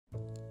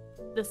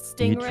The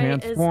stingray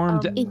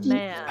transformed. is a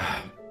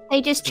man.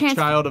 They just The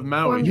child of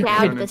Maui. transformed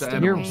Turn out the into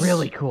stingray. You're animals.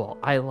 really cool.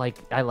 I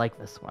like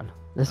this one.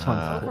 This one's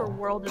Our cool.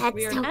 world is That's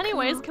weird. so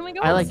Anyways, cool. can we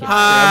go I like it.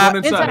 inside? Everyone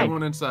inside. inside.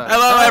 Everyone inside.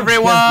 Hello,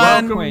 everyone.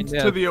 Welcome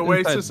Yeah, to the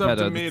Oasis inside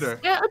of meta. Demeter.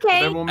 Yeah,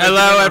 okay. Everyone make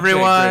Hello, it in. Okay,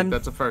 everyone. great.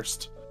 That's a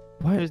first.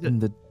 What in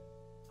the?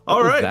 All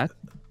what was right. that?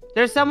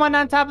 There's someone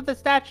on top of the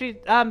statue.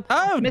 Oh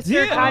Mr.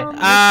 dear.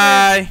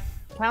 Mr.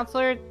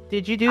 Counselor,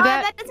 did you do Oh,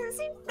 that? that doesn't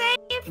seem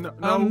safe.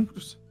 No.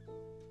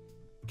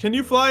 Can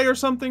you fly or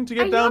something to Are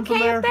get you down okay from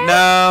there? up there?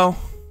 No.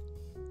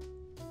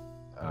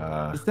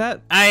 Is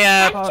that?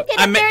 How did you get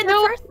I up ma- there in the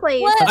first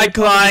place? What? I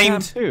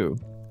climbed. Too.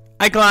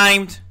 I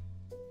climbed.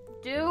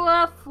 Do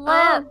a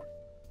flip.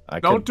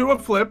 Don't do a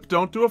flip.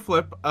 Don't do a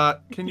flip.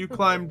 Can you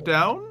climb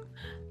down?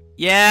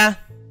 Yeah.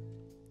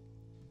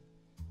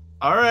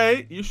 All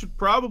right. You should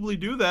probably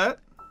do that.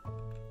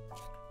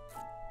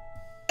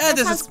 That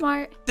This sounds is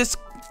smart. this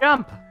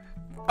Jump.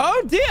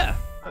 Oh dear.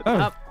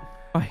 Oh.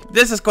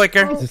 this is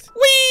quicker. Oh.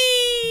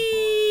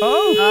 Whee!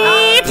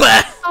 Oh.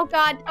 Oh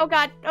god, oh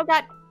god, oh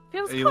god. If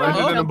he was You climbing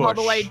landed in a up all the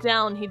bush. way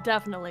down, he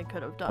definitely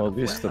could have done Well, a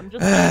flip. this the- I'm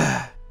just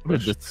saying. What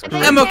is this?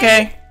 Okay. I'm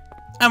okay.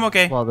 I'm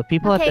okay. Well, the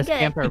people Okay, at this good.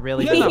 camp are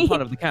really They're not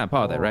part of the camp,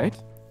 are they? Right?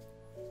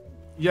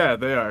 Yeah,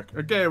 they are.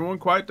 Okay, everyone,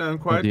 quiet down.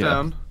 Quiet dear.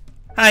 down.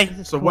 Hi.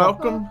 So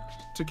welcome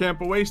to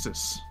Camp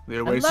Oasis, the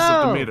Oasis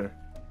Hello. of Demeter.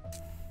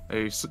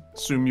 I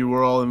assume you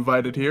were all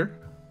invited here.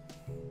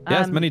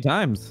 Yes, many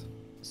times.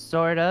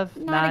 Sort of.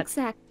 Not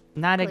exactly.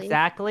 Not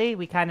exactly.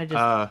 We kind of just.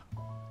 I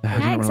I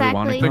didn't really exactly.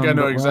 wanna think I come,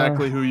 know but,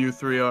 exactly who you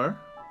three are.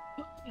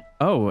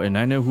 Oh, and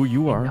I know who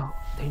you are.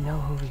 They know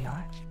who we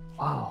are.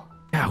 Wow.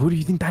 Yeah, who do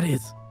you think that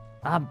is?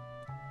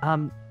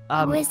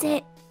 Who is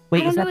it?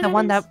 Wait, I is don't that know the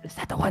one that that is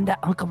that the one that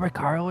Uncle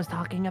Ricardo was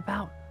talking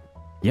about?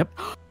 Yep.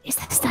 Is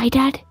that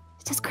Stydad?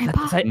 Is this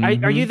Grandpa?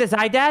 Are you the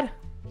Zydad?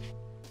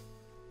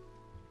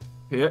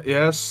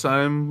 Yes,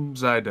 I'm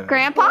Zyda.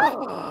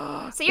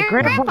 Grandpa? So you're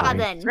Grandpa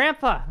then?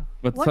 Grandpa.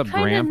 What's What up,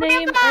 kind Grandpa? of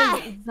name Grandpa!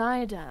 is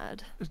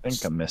Zydad? I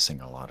think I'm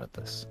missing a lot of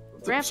this.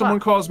 Grandpa. Someone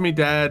calls me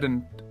Dad,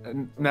 and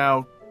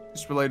now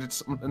it's related to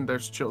someone, and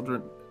there's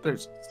children.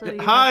 There's So you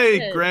have hi,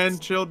 kids.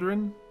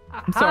 grandchildren.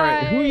 I'm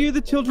sorry. Who are you,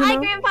 the children Hi, of?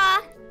 Grandpa.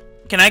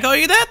 Can I call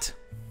you that?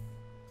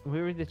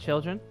 We were the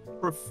children.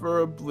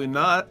 Preferably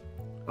not.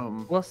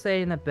 We'll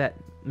say in a bit,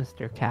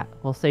 Mr. Cat.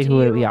 We'll say Do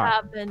who you we are.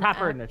 have an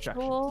Proper actual introduction.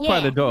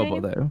 Quite Yeah.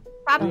 adorable, name? though.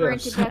 Proper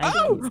Yes. introduction.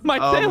 Oh, my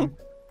tail.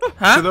 To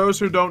Huh? those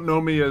who don't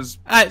know me as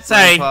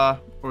Sorry. Grandpa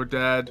or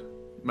Dad,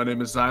 my name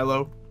is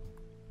Xylo.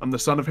 I'm the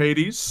son of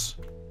Hades.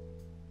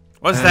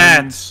 What's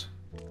and that?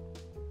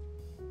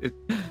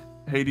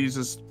 Hades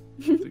is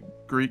the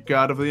Greek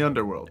god of the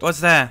underworld, What's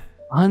that?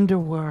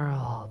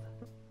 Underworld.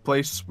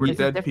 place where Is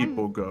it dead different?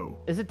 people go.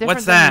 Is it different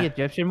What's than that?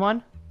 the Egyptian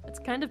one? It's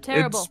kind of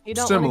terrible. It's You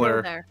don't want to similar,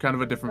 go there. kind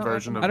of a different Don't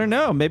version of. I don't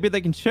know. Maybe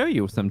they can show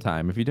you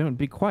sometime if you don't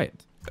be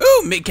quiet.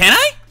 Ooh, can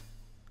I?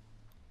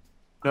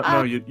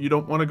 No, you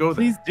don't want to go there.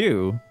 Please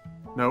do.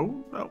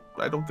 No,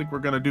 I don't think we're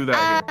gonna do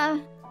that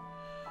here.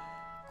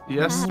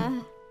 Yes.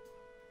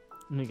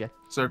 Okay.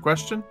 Is there a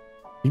question?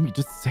 Amy,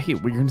 just say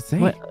it. What you're gonna say?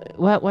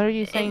 What are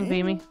you saying,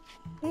 Beamy?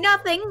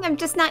 Nothing. I'm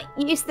just not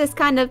used to this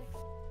kind of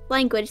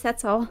language,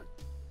 that's all.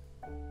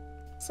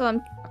 So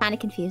I'm kind of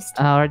confused.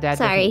 Our dad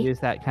Sorry. doesn't use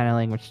that kind of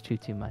language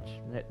too much.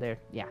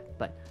 Yeah,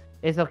 but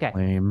it's okay.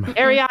 Lame.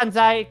 Carry on,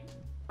 Zai,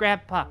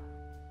 Grandpa.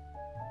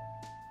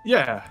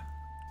 Yeah.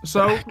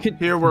 So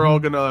here we're all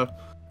gonna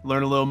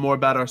learn a little more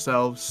about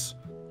ourselves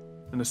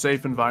in a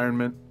safe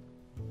environment,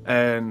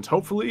 and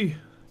hopefully,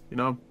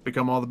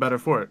 become all the better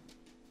for it.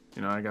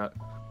 I got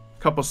a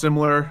couple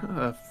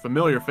similar,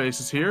 familiar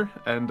faces here,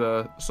 and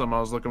some I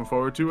was looking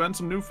forward to, and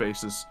some new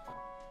faces.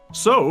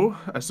 So,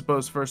 I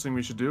suppose first thing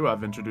we should do,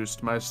 I've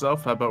introduced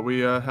myself. How about we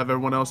have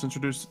everyone else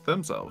introduce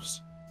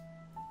themselves?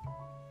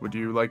 Would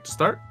you like to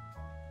start?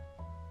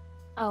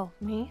 Oh,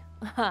 me?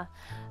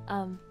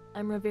 I'm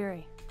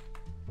Reveri.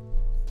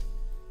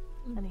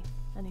 Any.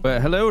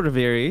 But hello,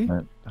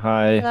 Reveri.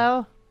 Hi.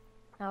 Hello.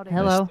 Howdy.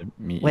 Hello. Nice to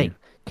meet Wait, you.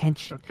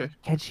 Okay.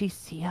 can she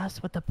see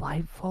us with the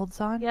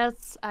blindfolds on?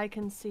 Yes, I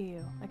can see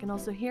you. I can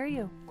also hear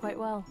you quite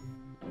well.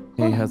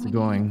 Hey, how's it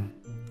going?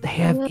 They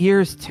have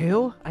ears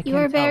too. I You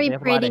are can't tell. very They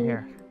have a lot of pretty.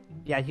 hair.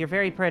 Yeah, you're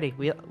very pretty.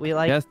 We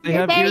like. Yes, they You're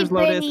have very ears,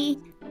 Lotus. pretty.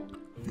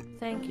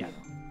 Thank you.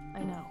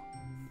 I know.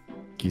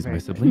 Excuse my Very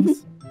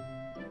siblings.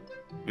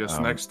 Guess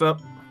next up,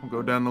 we'll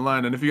go down the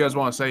line. And if you guys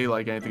want to say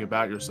anything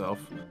about yourself,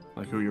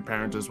 like who your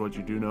parent is, what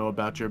you do know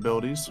about your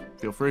abilities,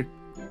 feel free.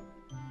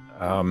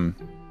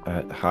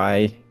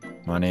 Hi.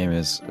 My name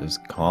is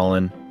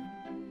Colin.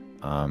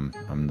 I'm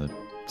the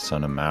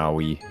son of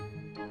Maui,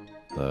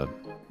 the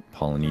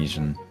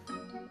Polynesian.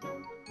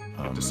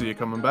 Good to see you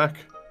coming back.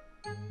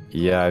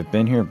 Yeah, I've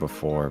been here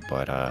before,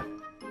 but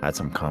had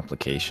some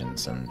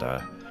complications, and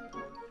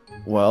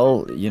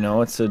well,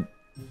 it's a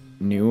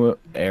new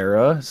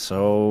era,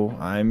 so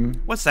I'm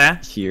What's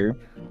that? here.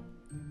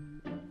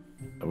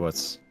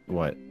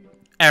 What?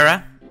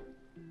 Era?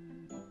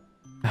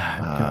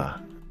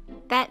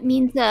 That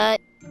means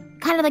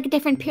kind of like a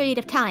different period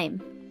of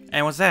time.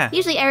 And what's that?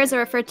 Usually eras are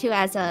referred to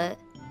as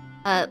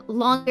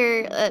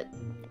longer.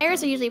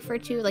 Eras are usually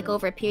referred to like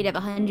over a period of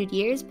 100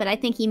 years, but I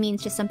think he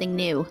means just something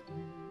new.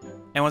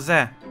 And what's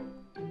that?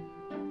 Do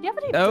you have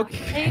any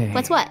Okay.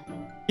 What's what?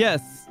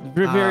 Yes,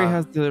 Riveri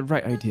has the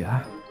right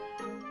idea.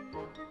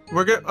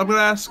 I'm gonna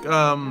ask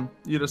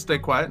you to stay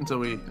quiet until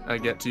we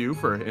get to you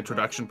for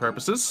introduction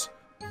purposes.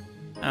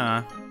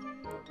 I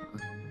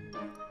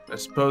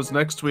suppose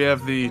next we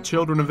have the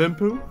Children of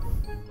Impu.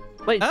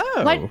 Wait,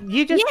 Oh. what?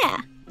 You just... Yeah.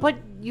 But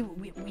you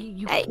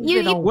You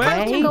gave it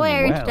away? took away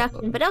our Well.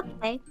 introduction, but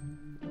okay.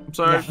 I'm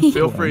sorry. Yeah.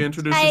 Feel free to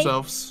introduce Hi.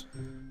 yourselves.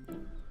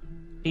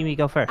 Femi,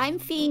 go first. I'm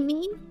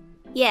Femi.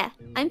 Yeah,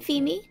 I'm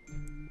Femi.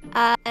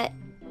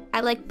 I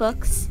like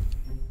books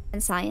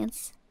and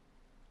science.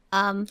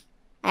 I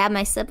have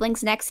my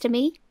siblings next to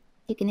me.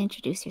 You can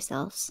introduce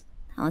yourselves,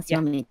 unless you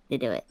want me to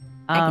do it.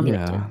 I can do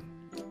it too. Yeah.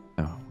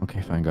 Oh,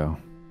 okay, fine, go.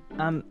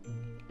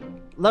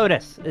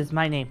 Lotus is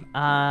my name.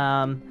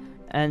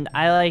 And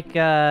I like,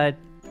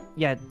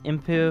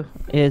 Impu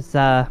is,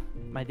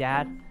 my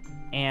dad.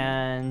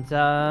 And,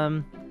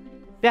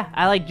 yeah,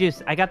 I like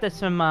juice. I got this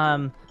from,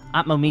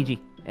 Aunt Momiji,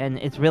 and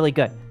it's really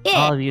good. Yeah.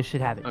 All of you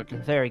should have it. Okay.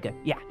 It's very good.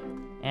 Yeah.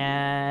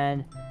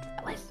 And,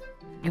 Alice,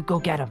 you go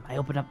get him. I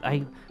warmed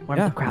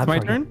the crowd it's my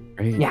for you. turn?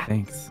 Great, Yeah.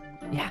 thanks.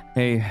 Yeah.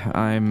 Hey,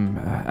 I'm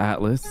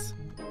Atlas.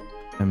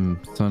 I'm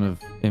son of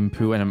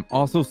Impu, and I'm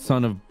also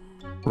son of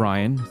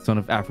Brian, son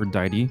of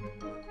Aphrodite.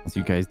 As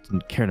you guys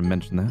didn't care to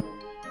mention that.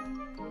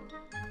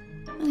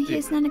 Well,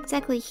 he's not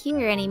exactly here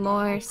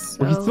ananymore, so...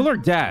 Well, he's still our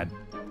dad.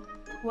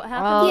 What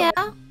happened?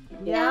 Yeah,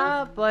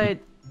 Yeah, but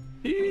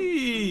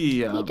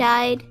He he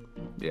died.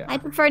 Yeah. I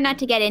prefer not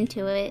to get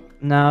into it.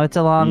 no, it's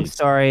a long Jeez.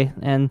 story.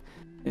 And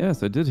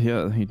Yes, I did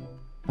hear he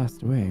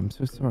passed away. I'm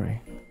so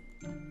sorry.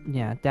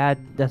 yeah,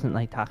 Dad doesn't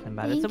like talking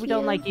about it, so Thank we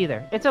don't you. like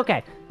either. It's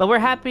okay, but we're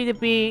happy to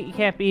be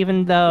camp,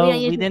 even though We don't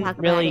we usually didn't talk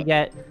about really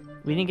it.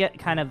 we didn't get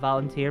kind of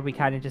volunteered. We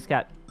kind of just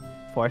got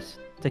forced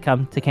to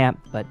come to camp,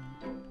 but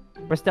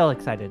we're still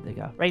excited to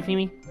go, right,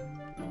 Femi?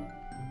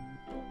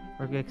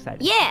 We're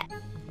excited. Yeah,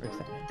 We're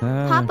excited.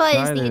 Papa is the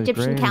Excited,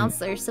 Egyptian great.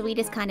 counselor, so we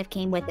just kind of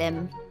came with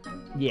him.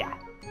 Yeah.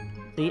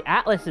 The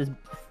Atlas is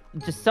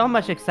just so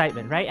much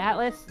excitement, right,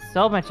 Atlas?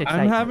 So much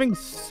excitement. I'm having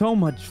so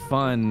much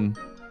fun.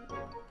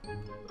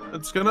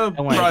 It's gonna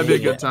Don't worry, probably be a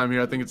dude. good time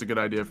here. I think it's a good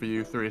idea for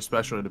you three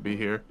especially to be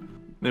here.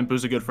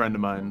 Nimpu's a good friend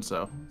of mine,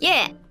 so.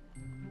 Yeah,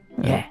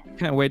 Yeah.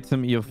 Can't wait to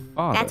meet your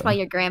father. that's why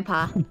you're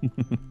grandpa.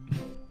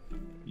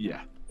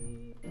 Yeah.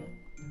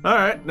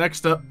 Alright,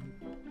 next up.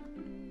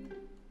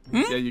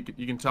 Hmm? Yeah, you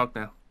can talk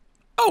now.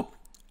 Oh,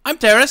 I'm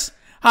Terrace.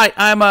 Hi,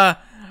 I'm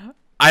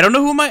I don't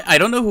know who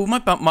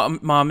my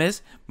mom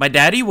is. My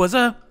daddy was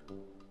a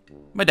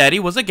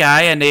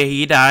guy, and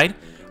he died.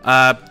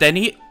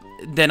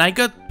 Then I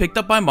got picked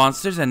up by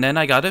monsters, and then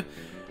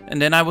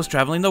I was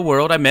traveling the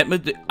world. I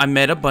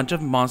met a bunch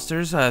of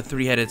monsters.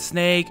 Three-headed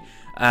snake,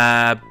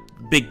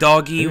 big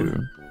doggy,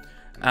 Ooh.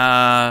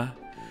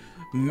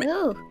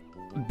 Ooh.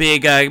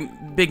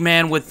 big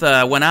man with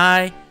one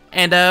eye,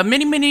 and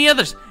many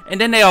others. And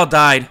then they all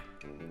died.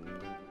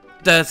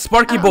 The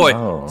Sparky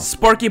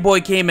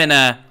Boy came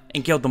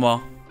and killed them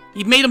all.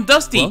 He made them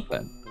dusty. Well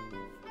then.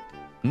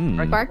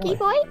 Hmm. Sparky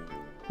boy?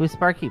 Who's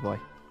Sparky Boy?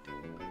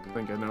 I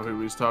think I know who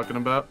he's talking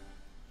about.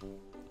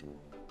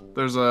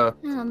 There's a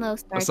I don't know,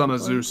 Sparky son of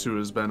boy. Zeus who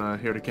has been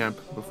here to camp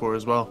before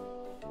as well.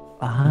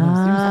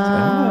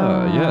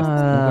 Yes,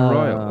 the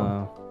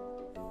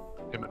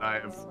royal. Him and I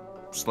have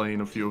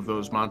slain a few of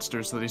those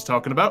monsters that he's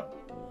talking about.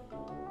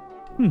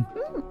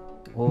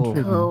 Whoa.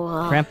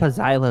 Cool. Grandpa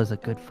Xylo's a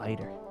good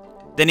fighter.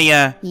 Then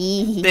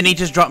he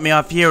just dropped me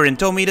off here and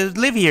told me to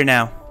live here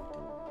now.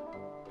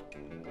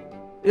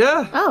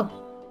 Yeah. Oh,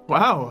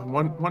 Wow.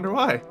 Wonder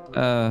why.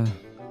 Fun.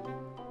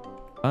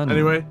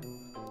 Anyway,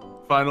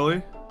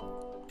 finally.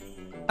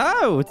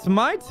 Oh, it's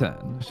my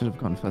turn. I should have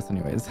gone first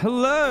anyways.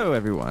 Hello,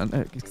 everyone.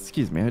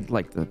 Excuse me, I'd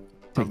like to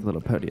take a little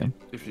podium.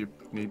 If you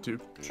need to.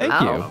 Thank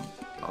Oh. you.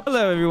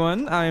 Hello,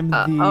 everyone. I'm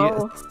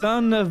the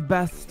son of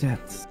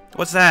Bastet.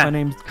 What's My that?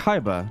 name's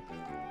Kaiba.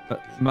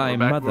 My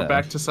mother. We're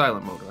back to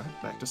silent mode,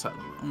 right? Back to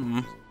silent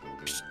mode.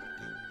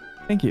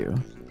 Thank you.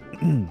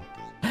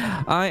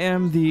 I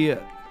am the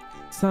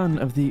son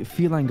of the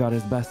feline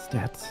goddess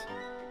Bastet.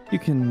 You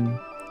can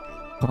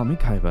call me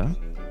Kaiba.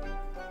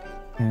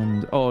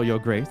 And oh, your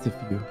grace, if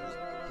you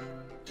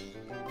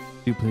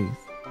do please.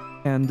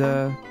 And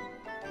I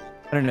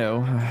don't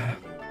know.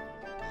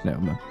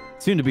 No,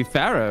 soon to be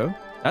Pharaoh.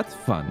 That's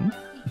fun.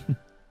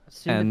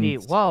 Soon to be.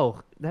 And-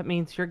 Whoa, that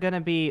means you're gonna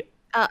be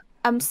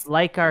I'm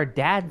like our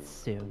dads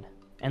soon,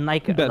 and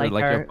like Better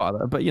like our your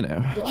father, but you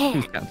know, Yeah.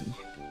 who's counting?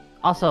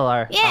 also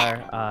our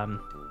Yeah.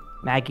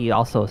 Maggie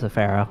also is a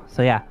pharaoh.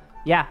 So yeah,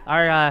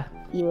 our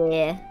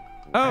yeah.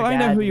 Oh, Our I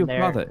know dad who in your there.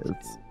 father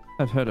is.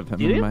 I've heard of him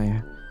Do in you?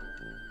 my.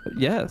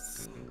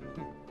 Yes.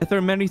 I throw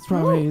many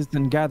soirees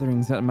and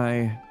gatherings at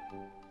my,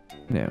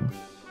 here,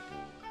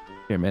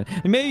 man.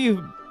 And maybe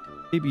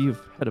you've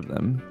heard of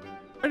them.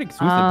 Quite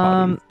exclusive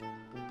parties.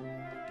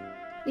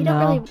 We don't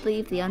No. really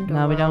leave the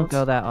underworld. no, we don't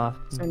go that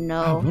often. So Oh,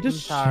 no. what a I'm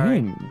sorry.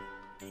 shame.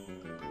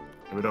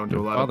 We don't do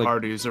a Your lot of father-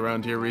 parties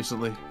around here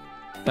recently.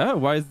 Oh,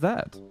 why is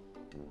that?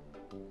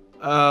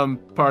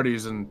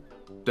 Parties and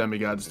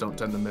demigods don't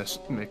tend to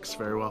mix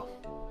very well.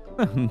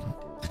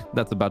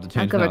 That's about to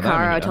change Uncle now.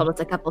 Ricaro told us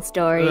a couple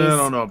stories. I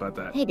don't know about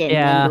that. He didn't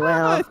Yeah. end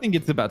well. I think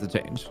it's about to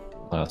change.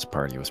 Last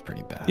party was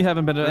pretty bad. You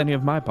haven't been to any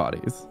of my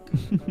parties.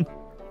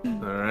 All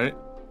right.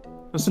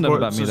 This Enough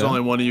about me, there's though.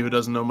 only one of you who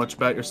doesn't know much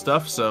about your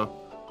stuff, so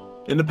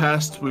in the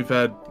past we've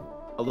had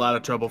a lot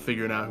of trouble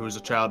figuring out who's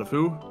a child of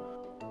who,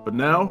 but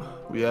now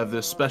we have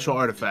this special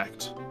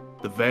artifact,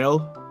 the Veil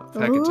of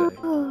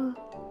Hecate, Ooh.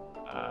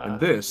 and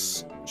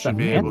this should That's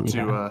be able handy,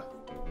 to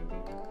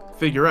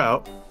figure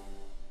out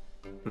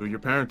who your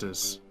parent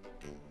is.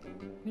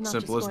 You're not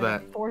Simple just as going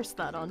that. to force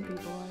that on people,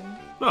 are you?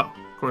 No,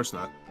 of course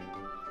not.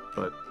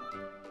 But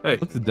hey,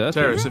 Looks dirty.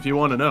 Terrace, if you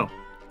want to know,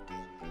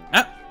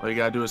 Ah, all you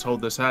gotta do is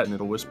hold this hat and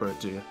it'll whisper it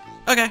to you.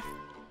 okay.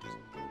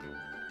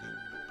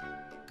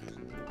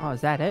 Oh,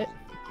 is that it?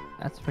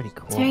 That's pretty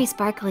cool. It's very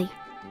sparkly.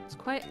 It's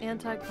quite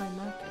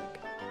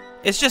anticlimactic.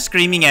 It's just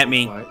screaming at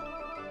me. Right.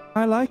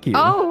 I like you.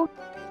 Oh,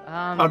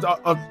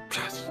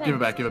 Give it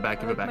back, give it back,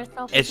 give it back.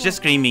 It's just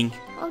screaming.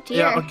 oh dear.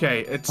 Yeah,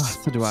 okay, Oh,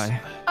 it's so do I.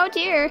 Oh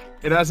dear.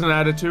 It has an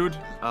attitude.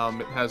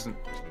 It hasn't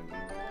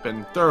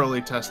been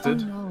thoroughly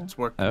tested. Oh, no. It's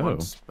worked Oh.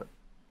 once. But...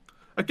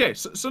 Okay,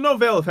 so no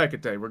Veil of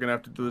Hecate. We're gonna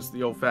have to do this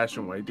the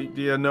old-fashioned way. Do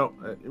you know?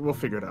 We'll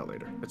figure it out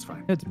later. It's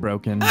fine. It's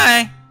broken.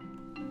 Hi.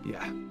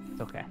 Yeah,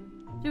 It's okay.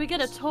 Do we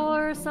get a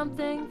tour or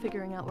something?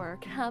 Figuring out where our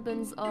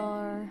cabins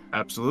are.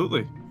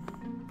 absolutely.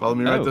 Follow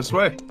me right Oh. this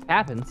way.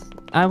 Cabins.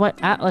 What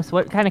Atlas?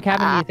 What kind of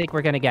cabin do you think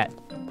we're gonna get?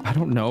 I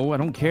don't know. I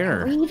don't Are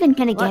care. we even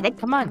gonna What? get it?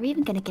 Come on. Are we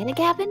even gonna get a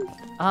cabin?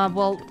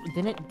 Well,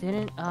 didn't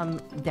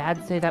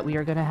Dad say that we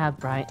were gonna have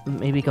Brian?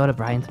 Maybe go to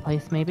Brian's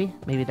place. Maybe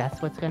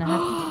that's what's gonna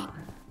happen.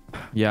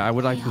 Yeah, I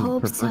would I like to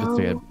hope prefer so. to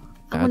stay at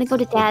I want to go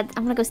to Dad's. Dad. I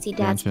want to go see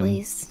Dad's mansion.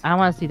 place. I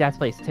want to see Dad's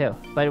place too.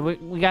 But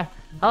we got.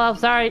 Oh,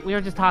 sorry. We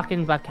were just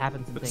talking about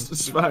cabins and It's, things.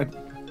 it's fine.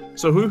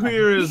 So who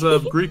here is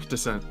of Greek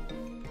descent?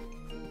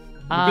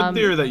 Good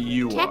theory that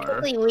you are.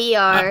 Technically, we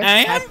are. I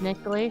am?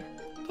 Technically.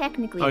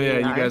 Technically, Oh yeah, we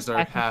you are. guys are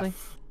Technically.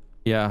 half.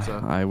 Yeah,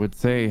 So- I would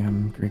say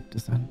I'm Greek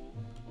descent.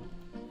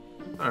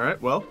 All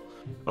right. Well,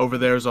 over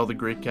there's all the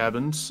Greek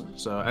cabins.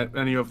 So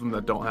any of them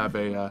that don't have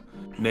a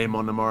name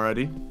on them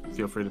already,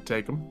 feel free to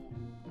take them.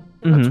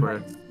 That's Mhm.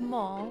 where.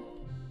 Small.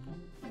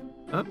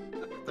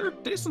 They're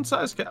decent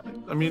sized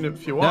cabins. I mean,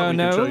 if you want,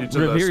 No, we no. can show you to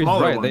the Revere's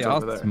smaller right. ones They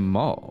over are there.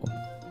 small.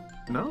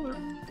 No, they're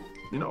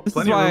This is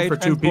plenty of why room I for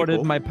two transported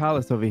people. my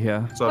palace over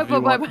here. So if Wait,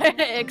 you want,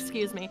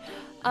 excuse me.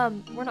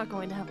 We're not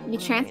going to have. You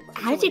roommates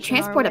How did you situation, are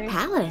transport a we?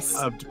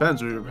 palace?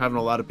 depends. We're having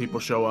a lot of people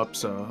show up,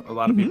 so a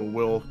lot of people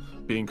will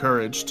be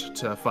encouraged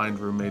to find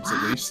roommates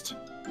at least.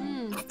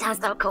 Hmm, That sounds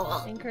so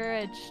cool.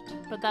 encouraged,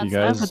 but that's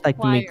guys- I would like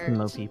to meet some required,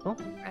 more people.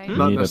 right? You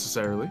Not need a-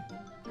 necessarily.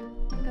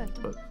 Good.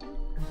 But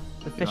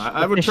The you fish, know,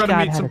 I the would fish try to god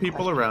meet had some a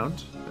people question.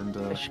 around. And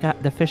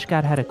The fish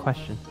god had a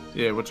question.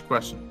 yeah, what's your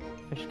question?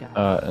 Fish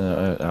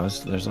god.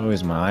 There's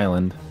always my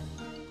island.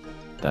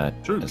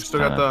 That True. You is still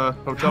got kinda-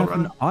 the hotel Have an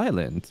running.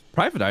 island,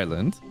 private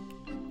island.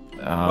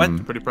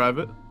 Pretty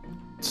private.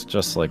 It's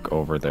just like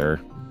over there,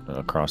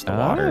 across the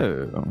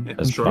water. Oh, Yeah,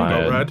 It's short boat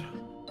fine. ride.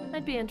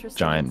 I'd be interested.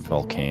 Giant in seeing it.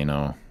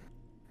 volcano,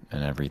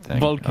 and everything.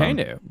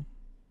 volcano.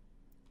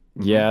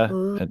 Yeah,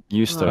 Ooh. it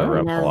used to Oh,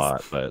 erupt nice. a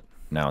lot, but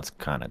now it's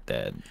kind of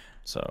dead.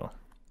 So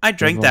I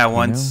drank that volcano?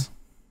 once.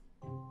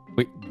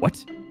 Wait,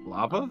 what?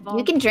 Lava?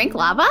 You can drink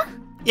lava?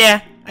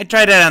 Yeah, I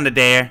tried that on the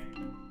dare.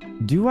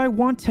 Do I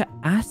want to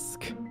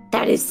ask?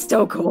 That is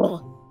so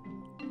cool.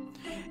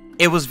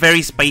 It was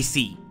very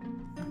spicy.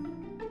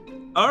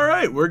 All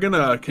right, we're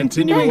gonna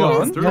continue That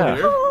on is through Yeah.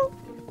 here.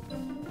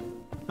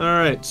 All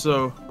right,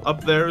 so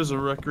up there is a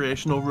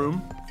recreational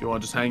room. If you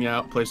want to just hang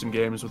out, play some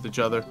games with each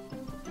other,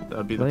 that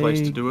would be the place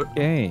to Play do it.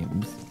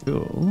 Games.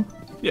 Cool.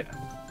 Yeah.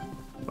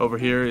 Over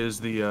here is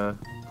the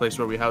place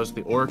where we house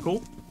the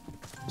Oracle.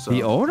 So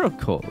The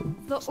Oracle.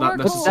 The it's not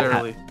Oracle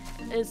necessarily.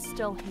 is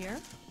still here.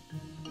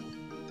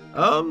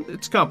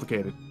 It's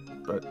complicated,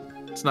 but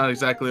it's not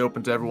exactly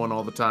open to everyone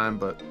all the time.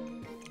 But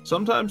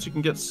sometimes you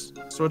can get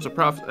sorts of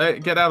profit. Hey,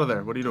 get out of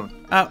there! What are you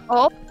doing?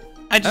 Oh,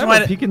 I just I want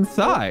wanted. to peek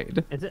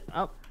inside. Is it?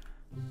 Oh,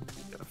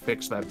 Gotta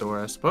fix that door,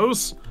 I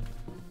suppose.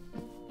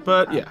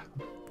 But yeah,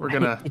 we're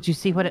gonna. Did you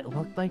see what it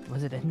looked like?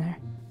 Was it in there?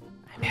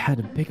 It had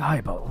a big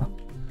eyeball.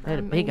 It had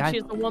a I big mean, eye.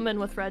 she's a woman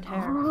with red hair.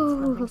 It's Oh.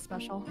 nothing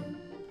special.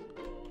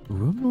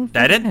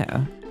 That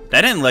didn't-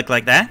 That didn't look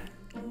like that.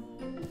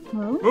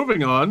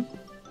 Moving on.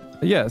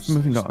 Yes,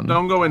 moving on.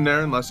 Don't go in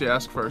there unless you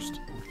ask first.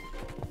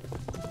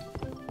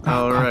 Oh,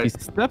 All God, right.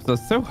 These steps are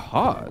so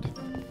hard.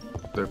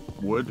 They're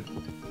wood.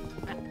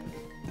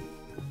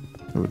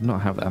 I would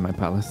not have that at my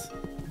palace.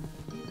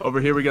 Over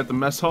here we got the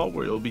mess hall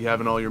where you'll be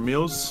having all your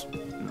meals. You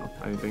know,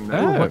 anything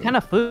that. Oh. What kind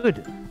of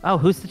food? Oh,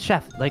 who's the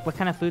chef? Like, what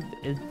kind of food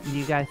do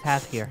you guys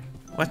have here?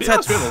 To What's be that?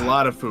 honest, we have a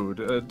lot of food.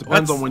 It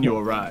depends What's- on when you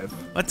arrive.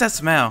 What's that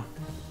smell?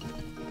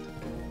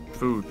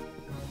 Food.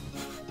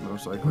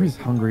 Most likely. Where's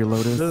Hungry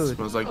Lotus? Food.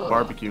 Smells like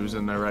barbecues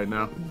in there right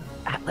now.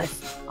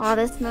 Atlas, oh,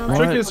 this smells What?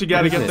 like Trick is you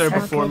gotta is get it? there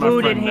There's before my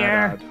food friend in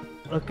here.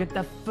 Naya. look at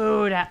the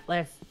food,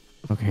 Atlas.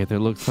 Okay, there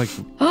looks like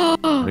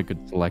a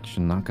good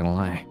selection, not gonna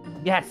lie.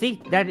 Yeah,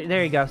 see?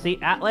 There you go. See,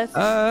 Atlas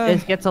Uh,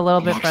 gets a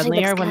little bit Actually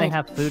friendlier looks when they good.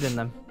 have food in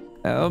them.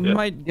 I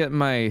might get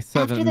my After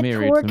seventh the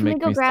Miri tour, to can we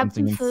make go me grab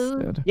something some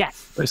food? instead.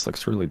 Yes. Place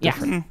looks really Yes.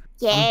 different.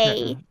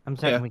 Yay. I'm Yeah,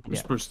 certain we can we do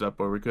it. spruced it up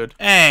where we could.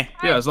 Hey.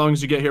 Yeah, as long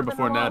as you get here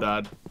before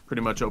Nadad,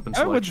 pretty much open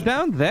Oh, it's selection.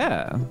 down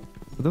there.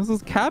 Those are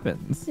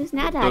cabins. Who's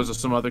Nadad? Those are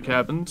some other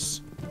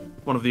cabins.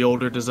 One of the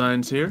older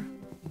designs here.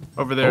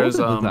 Over there is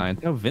Older design,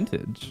 no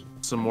vintage.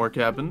 some more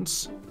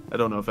cabins. I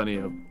don't know if any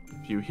of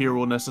you here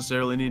will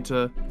necessarily need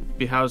to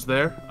be housed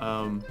there.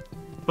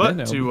 But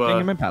no, to staying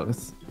in my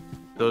palace.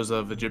 those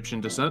of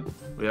Egyptian descent,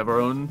 we have our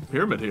own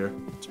pyramid here.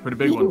 It's a pretty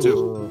big one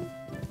too.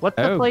 What's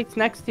the Oh. place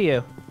next to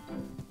you?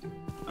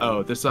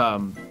 Oh, this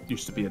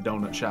used to be a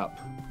donut shop,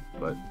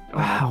 but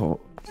Wow.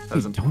 Wait,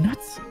 Doesn't-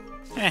 donuts?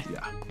 yeah.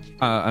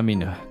 I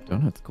mean,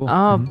 donuts, cool.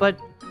 Oh, Mhm. but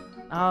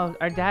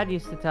our dad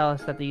used to tell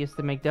us that they used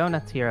to make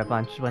donuts here a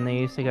bunch when they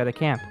used to go to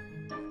camp.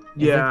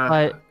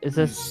 Is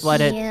this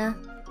what it? Yeah.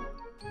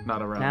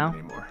 Not around Now?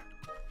 anymore.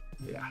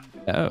 Yeah.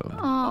 Oh.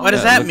 Oh, What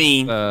does Yeah, that looks,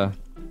 mean?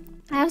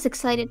 I was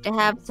excited to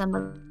have some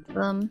of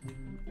them.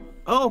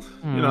 Oh,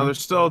 you know, Hmm. there's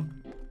still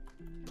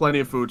plenty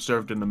of food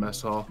served in the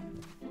mess hall.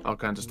 All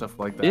kinds of stuff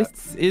like that.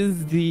 This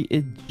is the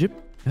Egypt.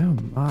 Oh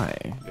my.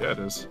 Yeah, it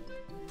is.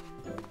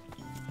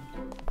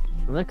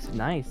 It looks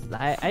nice.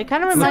 I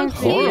kind of reminds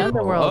me of the cute.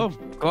 underworld.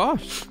 Oh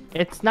gosh.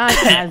 It's not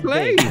as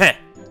big. Place.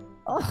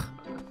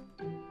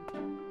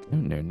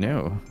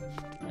 No.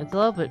 It's a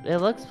little bit. It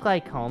looks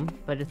like home,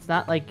 but it's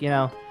not like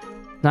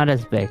not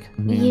as big.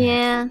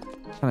 Yeah.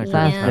 Kind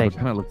Yeah.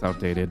 of looks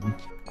outdated.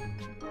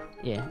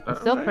 Yeah, it's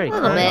still pretty A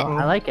cool. little bit.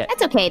 I like it.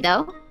 That's okay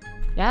though.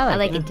 Yeah, I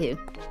like it too.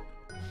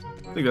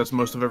 I think that's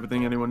most of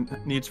everything anyone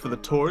needs for the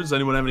tours.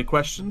 Anyone have any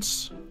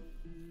questions?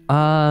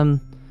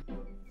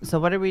 So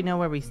what do we know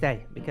where we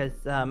stay? Because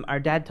our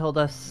dad told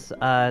us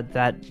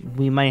that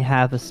we might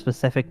have a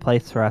specific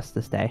place for us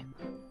to stay.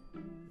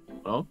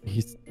 Well,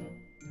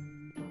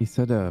 He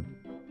said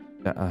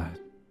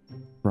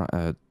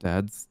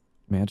Dad's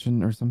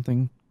mansion or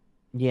something.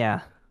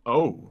 Yeah,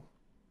 oh,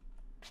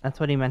 that's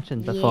what he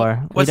mentioned Yeah. before.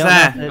 We What's don't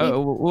that? have to- Oh,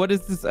 what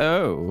is this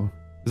O?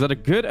 Is that a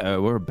good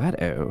O or a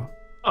bad O?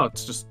 oh,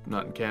 it's just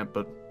not in camp,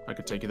 but I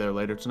could take you there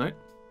later tonight.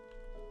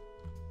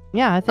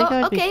 Yeah, I think Oh,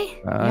 that would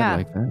okay. Yeah. I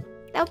like that.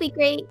 That would be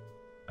great.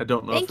 I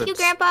don't know Thank if you, it's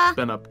Grandpa.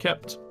 been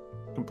upkept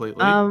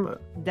completely, be.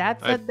 but Dad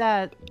I- said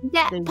that.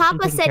 Yeah, They've been Papa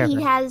taking care said of he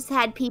it. has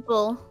had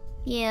people.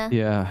 Yeah.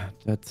 Yeah,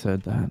 Dad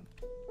said that.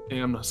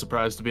 yeah, I'm not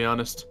surprised to be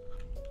honest.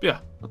 Yeah,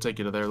 I'll take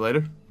you to there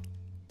later.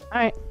 All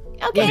right.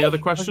 Okay. Any other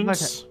look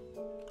questions?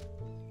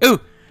 Ooh.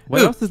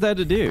 What Ooh. else is that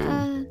to do?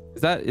 Uh,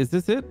 Is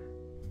this it?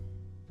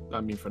 I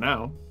mean, for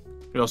now.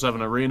 We also have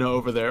an arena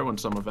over there when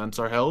some events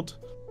are held.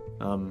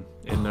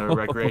 In the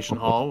recreation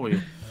hall,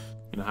 we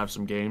have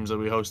some games that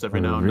we host every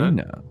now and then.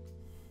 Arena.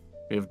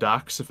 We have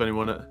docks if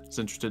anyone is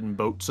interested in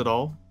boats at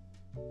all.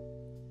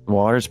 The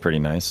water's pretty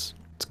nice.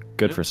 It's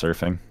good Yeah. for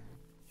surfing.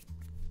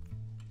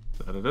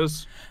 That it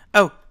is.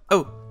 Oh,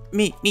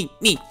 me.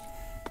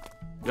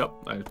 Yep,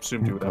 I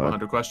assumed you would have God.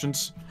 100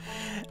 questions.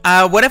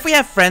 What if we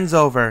have friends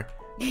over?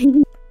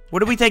 What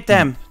do we take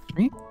them?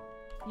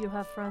 You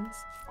have friends?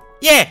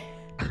 Yeah.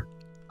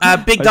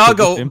 Big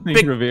doggo,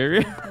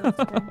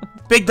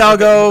 big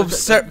doggo,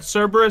 sir.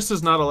 Cerberus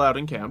is not allowed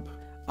in camp.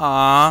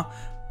 Aw.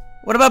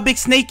 What about Big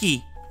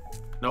Snakey?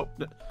 Nope.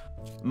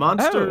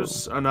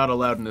 Monsters are not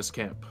allowed in this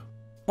camp. If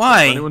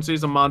Why? anyone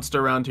sees a monster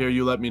around here,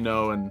 you let me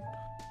know and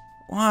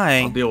I'll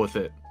Why? deal with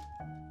it.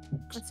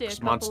 Let's see, a 'Cause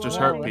couple monsters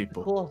of- hurt Whoa,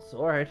 people. Cool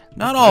sword.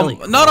 Not That's all, really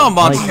cool. not all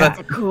monsters. Like are, That's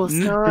a cool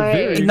N-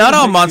 story. Not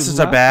all monsters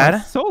are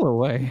bad. Soul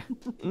away.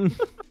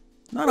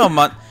 not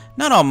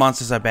all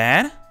monsters are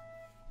bad.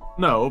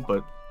 No,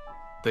 but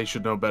they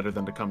should know better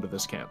than to come to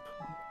this camp.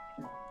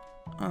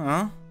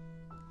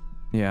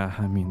 Yeah,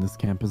 I mean this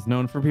camp is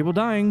known for people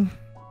dying.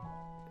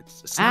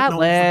 It's not known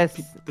for Atlas,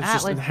 There's just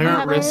Atlas, inherent you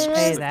never risks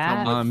say that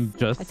come that. with I'm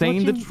just I told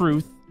saying the you-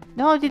 truth.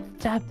 No,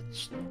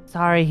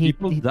 sorry.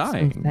 People he's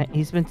dying.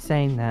 He's been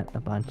saying that a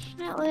bunch.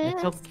 Atlas.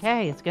 It's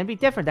okay. It's gonna be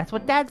different. That's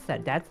what Dad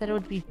said. Dad said it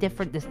would be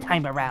different this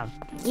time around.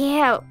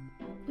 Yeah.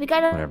 We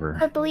gotta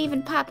Whatever. believe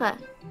in Papa.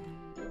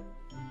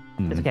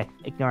 Hmm. It's okay.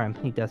 Ignore him.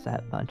 He does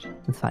that a bunch.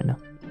 It's fine now.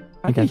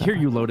 I can does that hear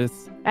much. you,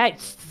 Lotus. Hey,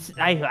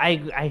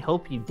 I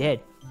hope you did.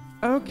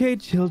 Okay,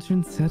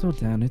 children, settle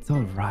down. It's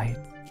all right.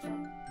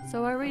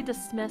 So are we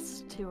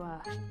dismissed to,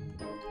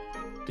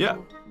 Yeah,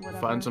 whatever?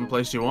 find some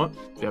place you want.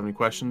 If you have any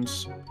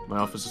questions, my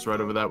office is right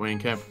over that way in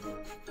camp.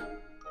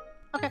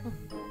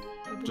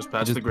 Just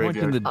past Just the point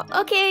in graveyard. the-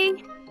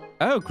 Okay.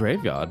 Oh,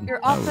 graveyard. Your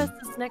Oh. office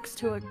is next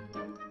to a...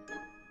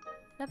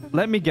 Never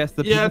Let me guess.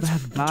 The Yeah, people it's that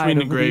have died between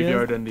the over the years?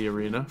 graveyard and the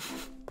arena.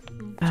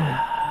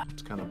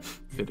 It's kind of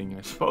fitting,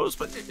 I suppose,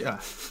 but yeah.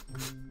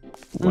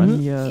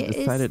 When you Is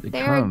decided to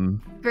there a-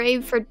 come.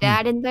 Grave for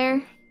Dad in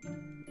there.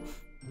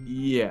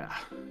 Yeah.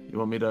 You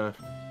want me to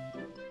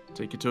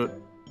take you to it?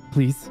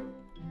 Please.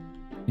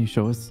 Can you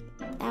show us?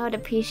 I would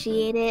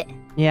appreciate it.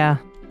 Yeah,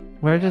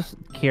 we're just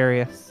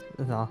curious.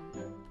 Is all.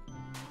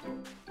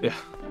 Yeah,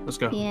 let's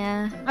go.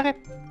 Yeah. Okay.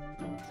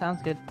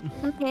 sounds good.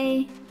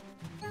 Okay.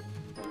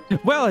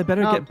 Well, I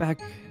better Oh. get back.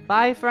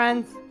 Bye,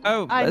 friends.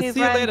 Oh, Bye, new see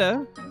you friends.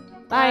 later.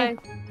 Bye.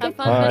 Have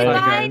fun. Bye. with your Bye,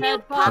 head, new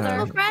father.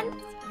 possible friends.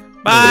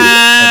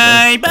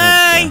 Bye.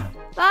 Bye.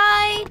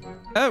 Bye.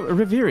 Oh,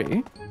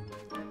 Reviri,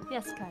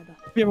 Yes, Kaiba.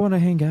 if you ever want to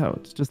hang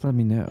out, just let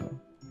me know.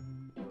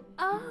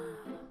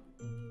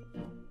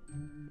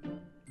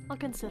 I'll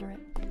consider it.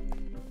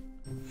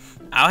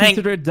 I'll hang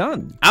Consider it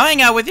done.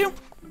 out with you.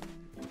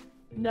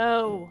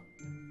 No.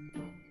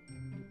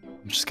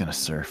 I'm just gonna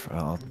surf.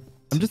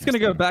 I'm just gonna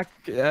go back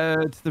to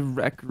the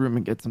rec room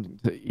and get something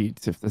to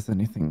eat if there's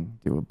anything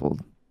doable.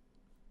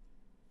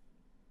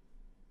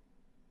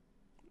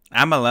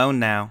 I'm alone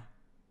now.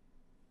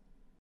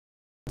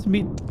 To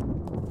meet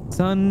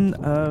son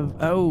of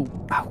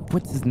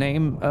what's his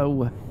name?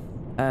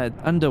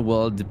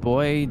 Underworld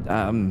boy.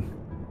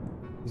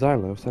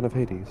 Xylo, son of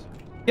Hades.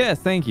 Yes,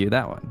 thank you,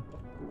 that one.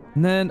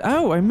 And then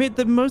I met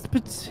the most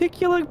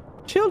particular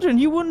children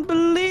you wouldn't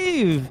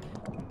believe.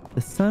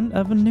 The son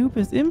of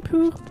Anubis,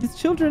 Impu, his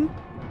children.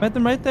 Met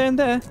them right there and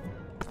there.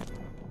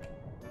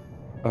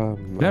 I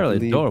Very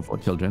believe, adorable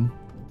children.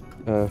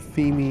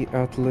 Femi,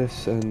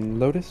 Atlas, and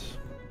Lotus.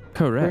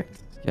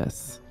 Correct.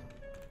 Yes.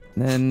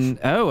 And then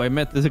I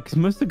met the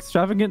most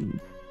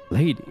extravagant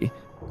lady,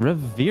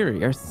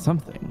 Reviri or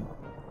something.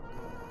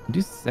 What do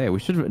you say? We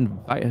should have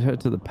invited her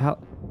to the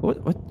palace. What?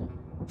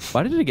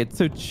 Why did it get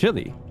so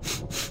chilly?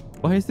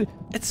 Why is it?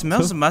 It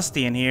smells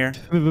musty in here.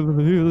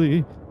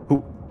 Really?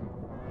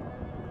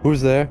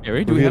 Who's there?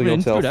 Mary, do we have Reveal an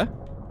yourself. intruder?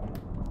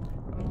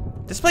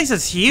 This place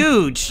is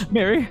huge.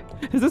 Mary,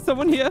 is there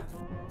someone here?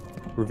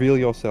 Reveal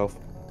yourself.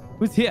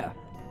 Who's here?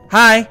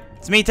 Hi,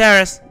 it's me,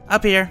 Terrace.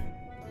 Up here.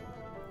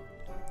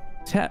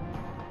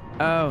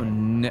 Oh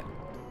no!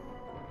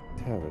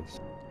 Terrace.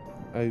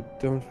 I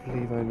don't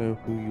believe I know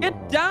who you are.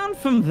 Get down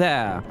from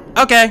there!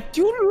 Okay.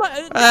 Do you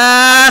like?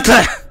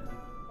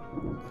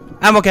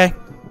 I'm okay.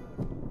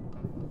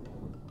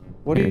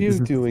 What are Okay, you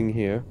this is- doing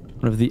here?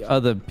 One of the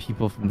other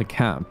people from the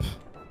camp.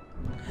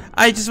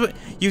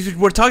 You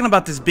were talking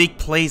about this big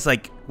place,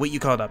 like what you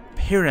call a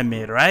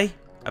pyramid, right?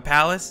 A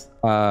palace?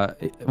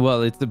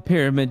 Well, it's a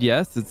pyramid,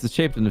 yes. It's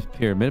shaped in a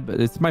pyramid, but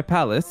it's my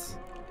palace.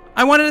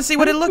 I wanted to see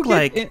what it looked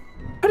like.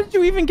 How did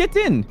you even get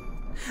in?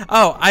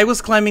 Oh, I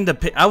was climbing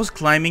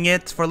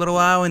it for a little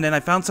while, and then I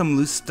found some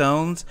loose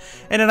stones,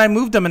 and then I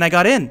moved them, and I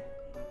got in.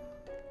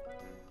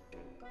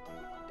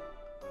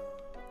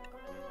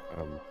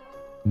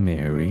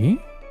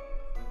 Mary?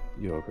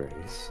 Your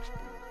Grace.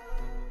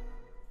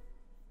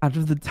 Out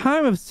of the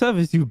time of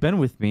service you've been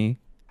with me,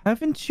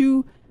 haven't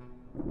you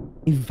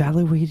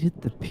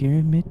evaluated the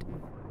pyramid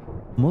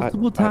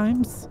multiple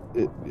times?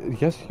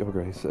 Yes, Your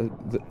Grace.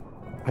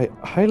 I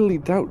highly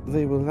doubt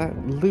they were that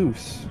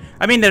loose.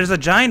 I mean, there's a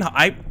giant.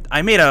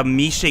 I made a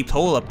me-shaped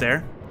hole up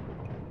there.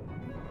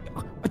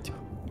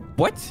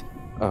 What?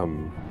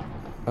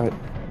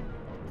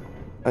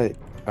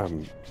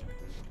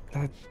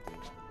 That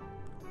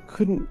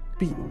couldn't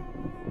be.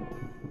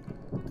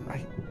 I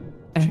checked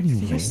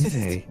Anyways.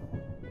 yesterday.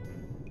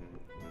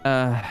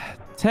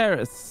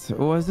 Terrace,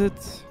 was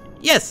it?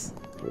 Yes.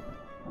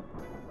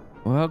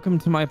 Welcome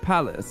to my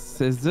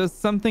palace. Is there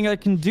something I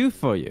can do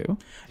for you?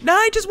 No,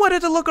 I just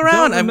wanted to look I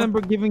around. don't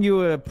remember giving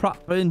you a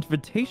proper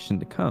invitation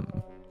to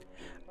come.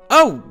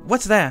 Oh,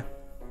 what's that?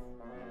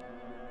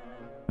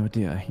 Oh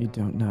dear, you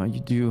don't know. You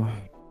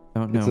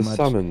don't know It's a much.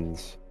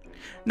 summons.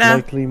 Nah.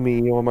 Likely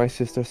me or my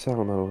sister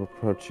Salma will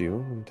approach you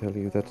and tell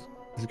you that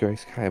His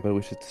Grace Kaiba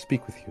wishes to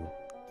speak with you.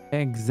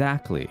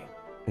 Exactly.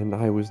 And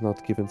I was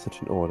not given such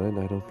an order, and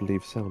I don't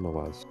believe Salma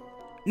was.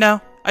 No,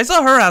 I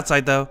saw her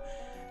outside though.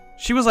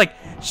 She was like,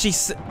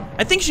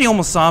 I think she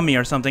almost saw me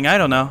or something. I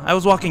don't know. I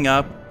was walking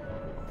up.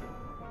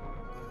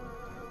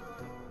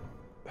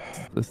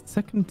 The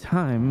second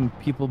time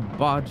people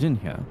barge in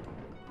here,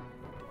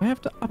 I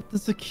have to up the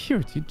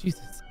security.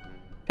 Jesus.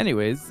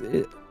 Anyways,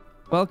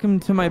 welcome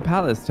to my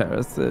palace,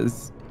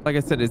 Terrace. Like I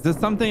said, is there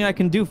something I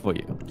can do for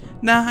you?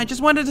 Nah, I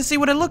just wanted to see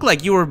what it looked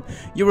like. You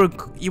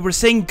were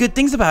saying good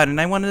things about it,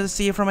 and I wanted to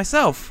see it for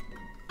myself.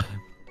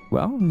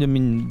 Well, I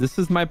mean, this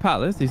is my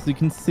palace. As you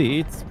can see,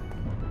 it's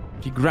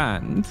pretty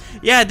grand.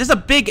 Yeah, it's a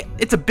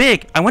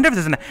big. I wonder if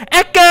there's an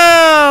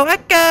echo.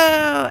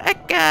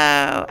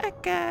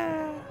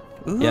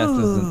 Ooh. Yes,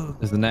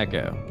 there's an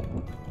echo.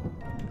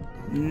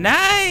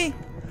 Nice.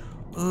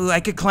 Ooh, I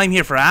could climb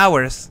here for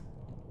hours.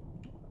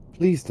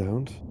 Please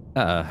don't.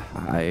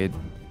 I'd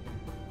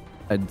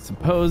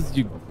suppose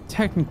you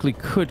technically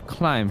could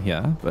climb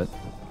here, but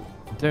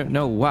I don't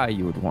know why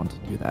you would want to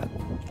do that.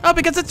 Oh,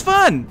 because it's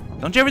fun.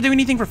 Don't you ever do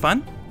anything for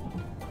fun?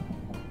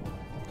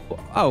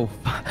 Oh,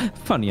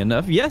 funny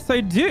enough, yes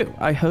I do.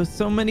 I host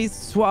so many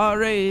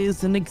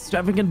soirees and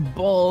extravagant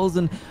balls,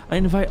 and I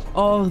invite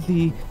all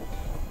the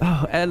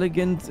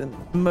elegant and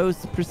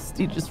most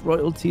prestigious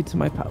royalty to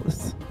my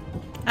palace.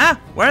 Ah,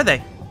 where are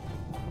they?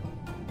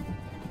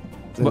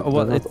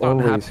 Well, They're it's not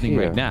always happening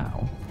here. right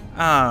now.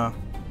 Oh.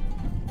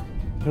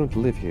 I don't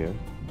live here.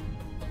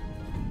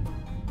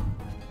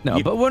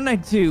 No, but when I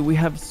do, we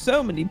have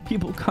so many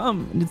people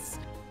come, and it's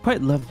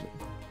quite lovely.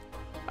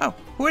 Oh,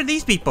 who are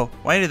these people?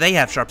 Why do they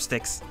have sharp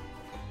sticks?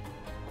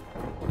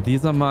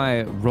 These are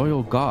my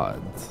royal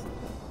guards.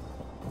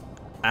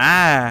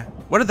 Ah,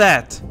 what are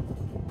that?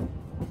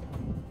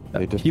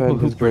 They People defend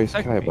who His Grace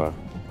protect me. Kaiba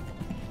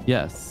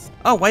Yes.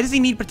 Oh, why does he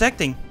need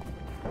protecting?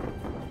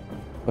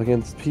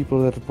 against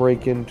people that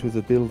break into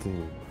the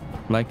building.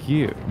 Like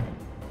you.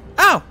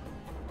 Oh,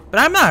 but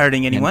I'm not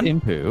hurting anyone.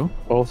 And Impu.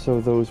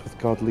 Also those with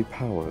godly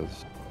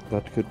powers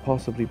that could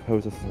possibly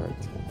pose a threat.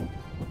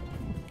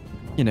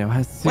 You know,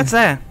 has What's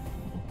that?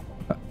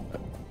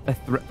 a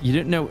threat. You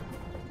don't know.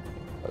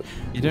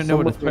 You don't know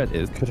what a Someone threat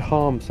is. Could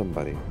harm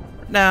somebody.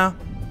 No.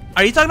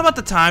 Are you talking about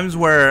the times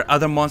where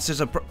other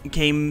monsters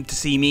came to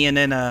see me and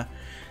then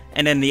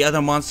the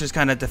other monsters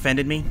kind of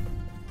defended me?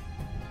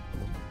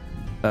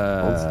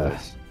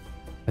 Monsters.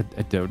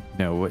 I don't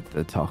know what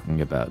they're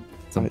talking about.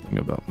 Something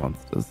about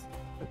monsters.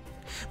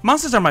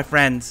 Monsters are my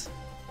friends.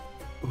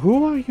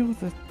 Who are you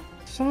the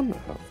son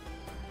of?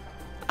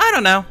 I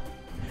don't know.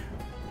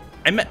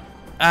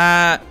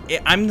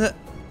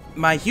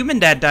 My human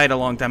dad died a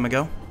long time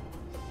ago.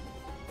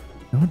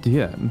 Oh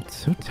dear, I'm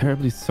so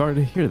terribly sorry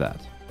to hear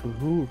that.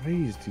 Who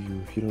raised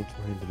you, if you don't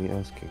mind me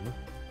asking?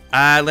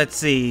 Let's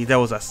see. There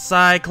was a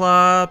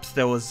Cyclops.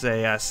 There was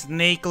a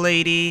snake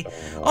lady.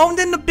 Oh, and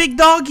then the big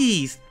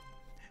doggies.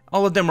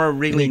 All of them were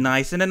really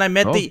nice. And then I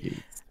met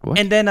What?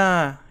 and then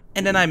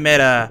I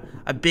met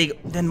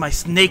then my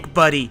snake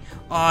buddy.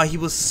 Oh, he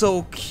was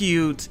so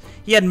cute.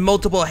 He had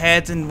multiple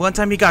heads, and one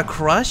time he got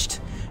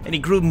crushed, and he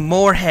grew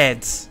more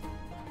heads.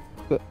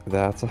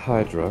 That's a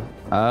Hydra.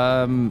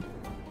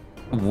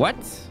 What?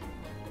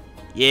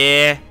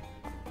 Yeah.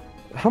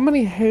 How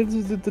many heads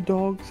did the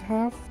dogs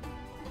have?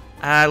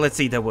 Let's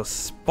see. There was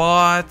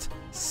Spot,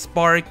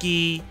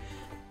 Sparky,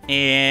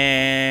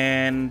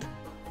 and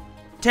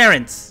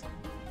Terrence.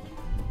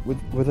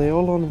 Were they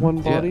all on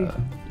one body? Yeah.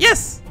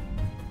 Yes.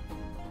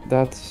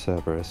 That's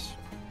Cerberus.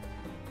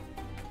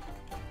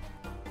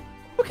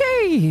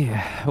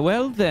 Okay.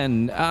 Well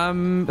then,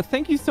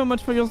 thank you so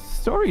much for your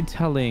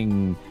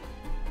storytelling,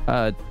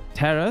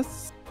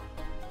 Terrace.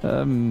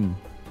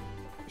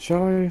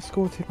 Shall I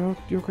escort him out,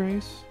 Your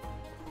Grace?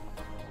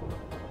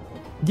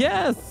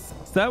 Yes,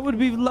 that would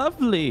be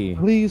lovely.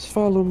 Please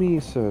follow me,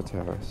 Sir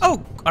Terrace.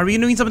 Oh, are we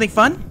doing something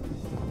fun?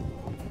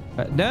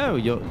 No,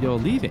 you're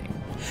leaving.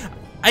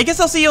 I guess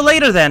I'll see you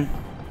later then.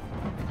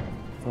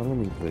 Follow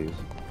me, please.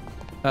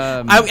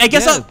 I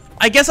guess yes.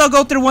 I guess I'll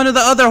go through one of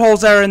the other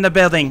holes that are in the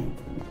building.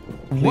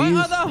 What Please?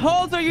 other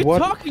holes are you What?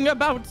 talking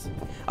about?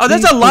 Oh,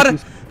 there's Please, a lot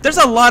please. of there's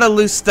a lot of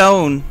loose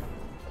stone.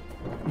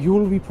 You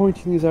will be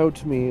pointing these out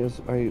to me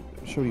as I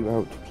show you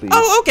out, please.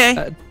 Oh,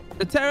 okay.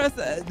 Terrace,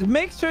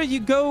 make sure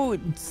you go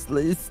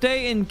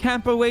stay in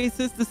Camp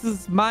Oasis. This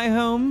is my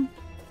home.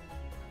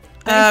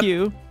 Thank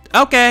you.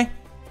 Okay.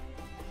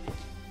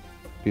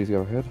 Please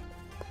go ahead.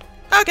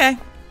 Okay.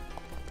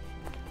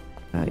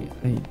 I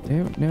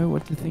don't know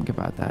what to think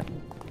about that.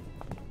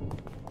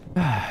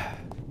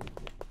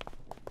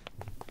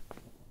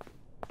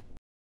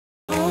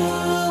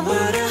 Oh,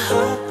 what a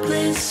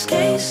hopeless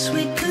case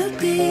we could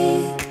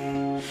be.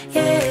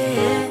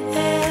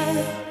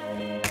 Yeah.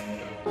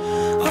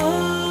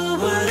 Oh,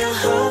 what a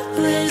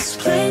hopeless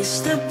place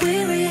that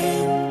we're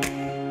in.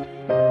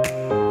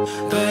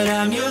 But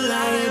I'm your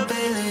liar.